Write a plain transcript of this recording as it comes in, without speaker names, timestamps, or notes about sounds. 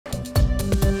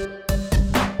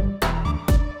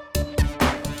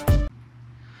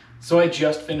So I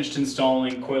just finished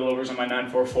installing coilovers on my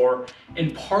 944,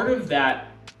 and part of that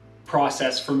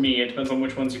process for me, it depends on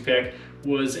which ones you pick,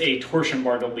 was a torsion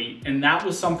bar delete. And that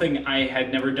was something I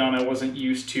had never done. I wasn't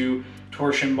used to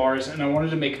torsion bars, and I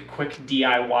wanted to make a quick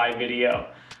DIY video.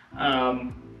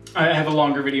 I have a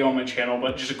longer video on my channel,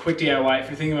 but just a quick DIY. If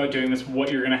you're thinking about doing this,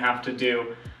 what you're gonna have to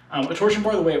do. A torsion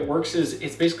bar, the way it works is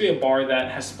it's basically a bar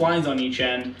that has splines on each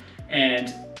end,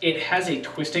 and it has a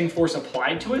twisting force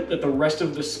applied to it that the rest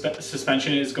of the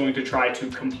suspension is going to try to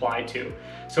comply to.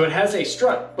 So it has a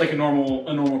strut like a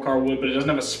normal car would, but it doesn't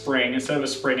have a spring. Instead of a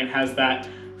spring, it has that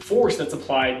force that's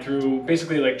applied through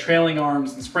basically like trailing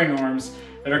arms and spring arms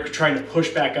that are trying to push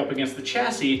back up against the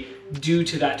chassis due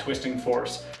to that twisting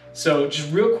force. So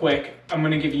just real quick, I'm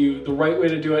gonna give you the right way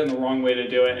to do it and the wrong way to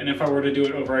do it. And if I were to do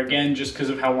it over again, just because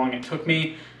of how long it took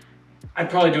me, I'd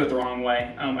probably do it the wrong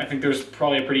way. I think there's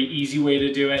probably a pretty easy way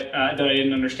to do it that I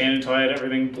didn't understand until I had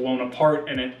everything blown apart,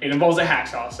 and it involves a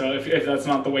hacksaw. So if that's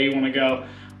not the way you wanna go,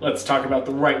 let's talk about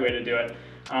the right way to do it.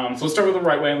 So let's start with the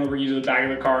right way. I'm gonna bring you to the back of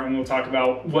the car and we'll talk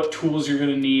about what tools you're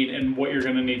gonna need and what you're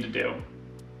gonna need to do.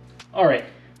 All right,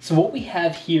 so what we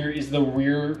have here is the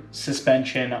rear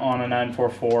suspension on a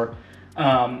 944. You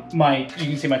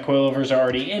can see my coilovers are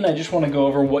already in. I just wanna go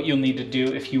over what you'll need to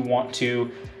do if you want to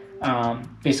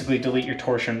basically delete your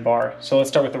torsion bar. So let's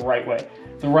start with the right way.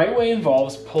 The right way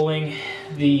involves pulling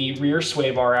the rear sway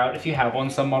bar out if you have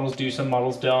one. Some models do, some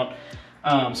models don't.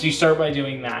 So you start by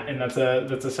doing that, and that's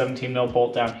a 17 mil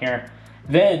bolt down here.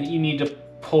 Then you need to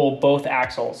pull both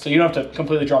axles. So you don't have to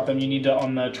completely drop them. You need to,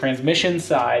 on the transmission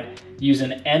side, use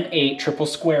an M8 triple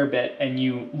square bit, and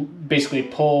you basically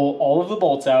pull all of the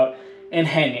bolts out and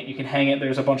hang it. You can hang it.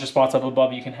 There's a bunch of spots up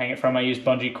above you can hang it from. I use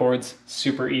bungee cords,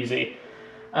 super easy.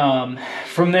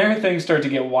 From there, things start to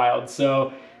get wild.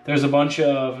 So there's a bunch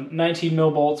of 19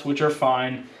 mil bolts, which are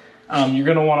fine. You're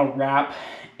gonna wanna wrap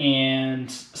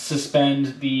and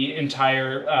suspend the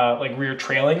entire like rear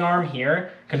trailing arm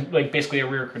here, like basically a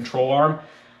rear control arm.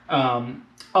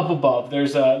 Up above,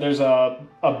 there's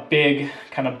a big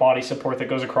kind of body support that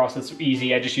goes across. It's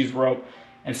easy. I just use rope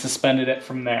and suspended it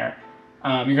from there.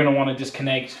 You're gonna wanna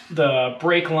disconnect the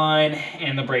brake line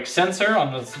and the brake sensor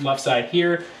on the left side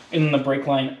here, and then the brake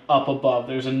line up above.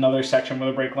 There's another section where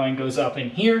the brake line goes up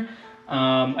in here.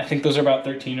 I think those are about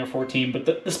 13 or 14,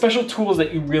 but the special tools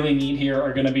that you really need here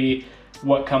are gonna be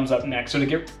what comes up next. So to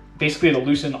get, basically to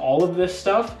loosen all of this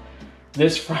stuff,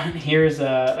 this front here is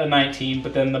a 19,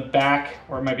 but then the back,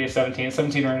 or it might be a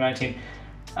 17 or a 19,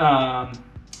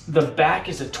 the back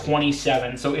is a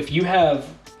 27. So if you have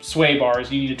sway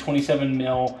bars, you need a 27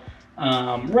 mil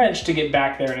wrench to get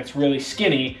back there, and it's really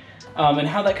skinny. And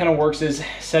how that kind of works is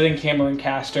setting camber and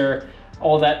caster,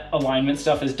 all that alignment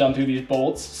stuff is done through these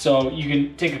bolts. So you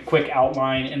can take a quick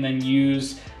outline and then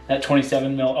use that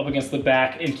 27 mil up against the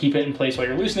back and keep it in place while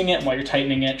you're loosening it and while you're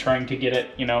tightening it, trying to get it,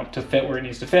 you know, to fit where it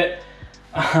needs to fit.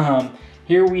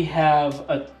 Here we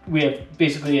have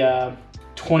basically a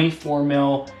 24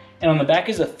 mil, and on the back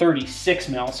is a 36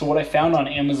 mil. So what I found on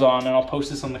Amazon, and I'll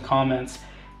post this on the comments,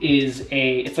 is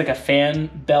it's like a fan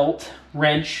belt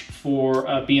wrench for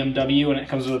a BMW, and it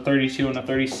comes with a 32 and a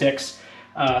 36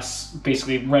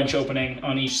 basically wrench opening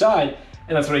on each side,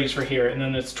 and that's what I use for here. And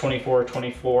then it's 24,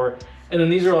 24, and then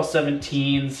these are all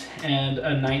 17s and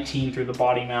a 19 through the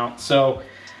body mount. So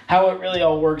how it really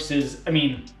all works is, I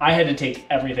mean, I had to take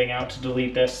everything out to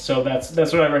delete this, so that's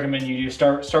what I recommend you do.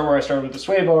 Start where I started with the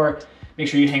sway bar. Make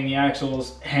sure you hang the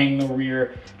axles, hang the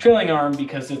rear trailing arm,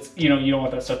 because it's, you know, you don't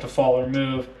want that stuff to fall or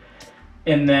move.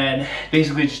 And then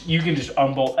basically you can just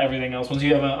unbolt everything else. Once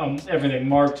you have everything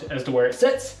marked as to where it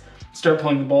sits, start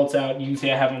pulling the bolts out. You can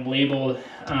see I have them labeled.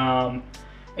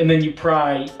 And then you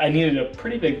pry. I needed a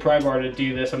pretty big pry bar to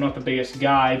do this. I'm not the biggest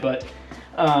guy, but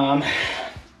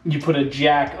you put a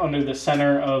jack under the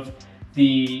center of the,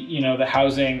 you know, the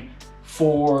housing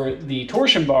for the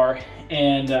torsion bar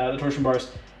and the torsion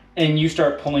bars, and you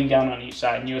start pulling down on each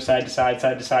side, and you go side to side,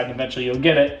 side to side, and eventually you'll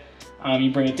get it.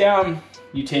 You bring it down,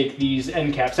 you take these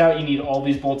end caps out. You need all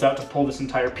these bolts out to pull this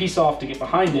entire piece off to get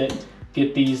behind it,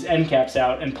 get these end caps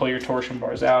out, and pull your torsion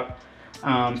bars out.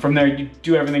 From there, you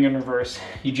do everything in reverse.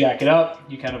 You jack it up,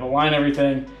 you kind of align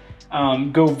everything,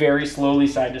 go very slowly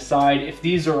side to side. If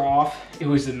these are off, it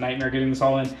was a nightmare getting this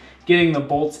all in. Getting the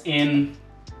bolts in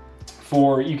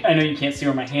for, I know you can't see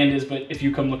where my hand is, but if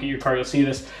you come look at your car, you'll see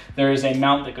this. There is a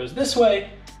mount that goes this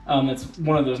way. It's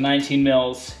one of those 19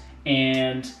 mils,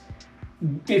 and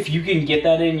if you can get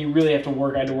that in, you really have to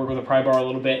work. I had to work with a pry bar a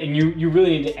little bit, and you really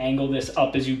need to angle this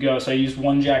up as you go. So I used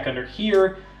one jack under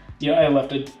here. I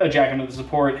left a jack under the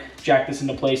support, jacked this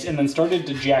into place, and then started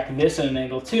to jack this at an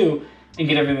angle too, and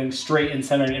get everything straight and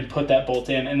centered and put that bolt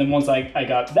in. And then once I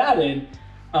got that in,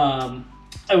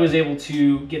 I was able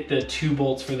to get the 2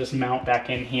 bolts for this mount back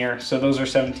in here. So those are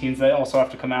 17s that also have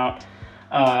to come out.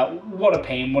 What a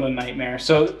pain, what a nightmare.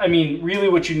 So, I mean, really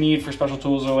what you need for special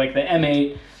tools are like the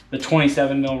M8, the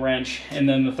 27 mil wrench, and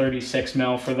then the 36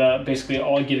 mil for the basically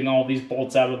getting all these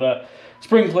bolts out of the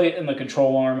spring plate and the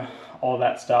control arm, all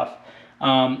that stuff.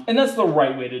 And that's the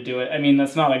right way to do it. I mean,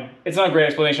 it's not a great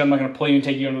explanation. I'm not going to pull you and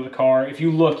take you under the car. If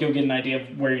you look, you'll get an idea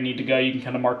of where you need to go. You can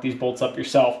kind of mark these bolts up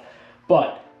yourself.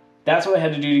 But that's what I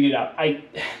had to do to get out.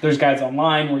 There's guides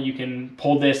online where you can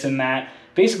pull this and that.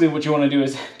 Basically, what you want to do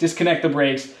is disconnect the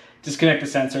brakes, disconnect the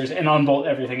sensors, and unbolt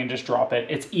everything and just drop it.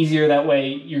 It's easier that way.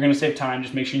 You're going to save time.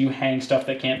 Just make sure you hang stuff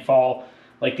that can't fall,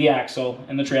 like the axle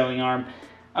and the trailing arm.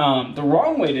 The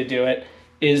wrong way to do it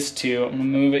is to, I'm going to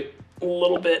move it a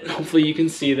little bit, hopefully you can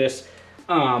see this.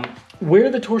 Where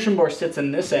the torsion bar sits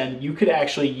in this end, you could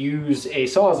actually use a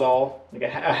Sawzall, like a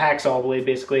hacksaw blade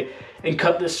basically, and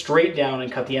cut this straight down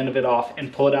and cut the end of it off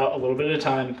and pull it out a little bit at a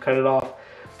time, cut it off,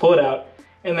 pull it out,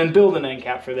 and then build an end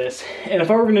cap for this. And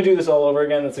if I were going to do this all over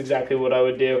again, that's exactly what I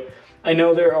would do. I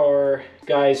know there are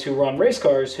guys who run race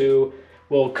cars who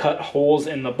will cut holes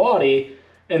in the body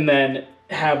and then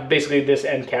have basically this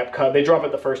end cap cut. They drop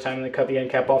it the first time and they cut the end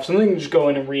cap off, so they can just go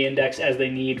in and re-index as they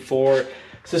need for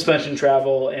suspension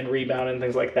travel and rebound and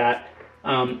things like that.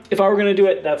 If I were going to do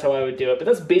it, that's how I would do it. But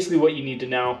that's basically what you need to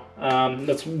know.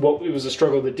 That's what it was a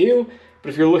struggle to do. But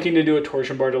if you're looking to do a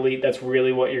torsion bar delete, that's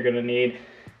really what you're going to need.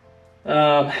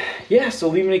 Yeah, so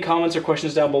leave any comments or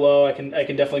questions down below. I can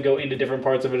definitely go into different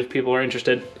parts of it if people are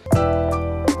interested.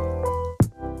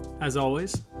 As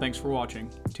always, thanks for watching.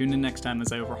 Tune in next time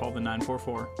as I overhaul the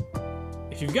 944.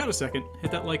 If you've got a second,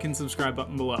 hit that like and subscribe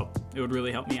button below. It would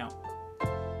really help me out.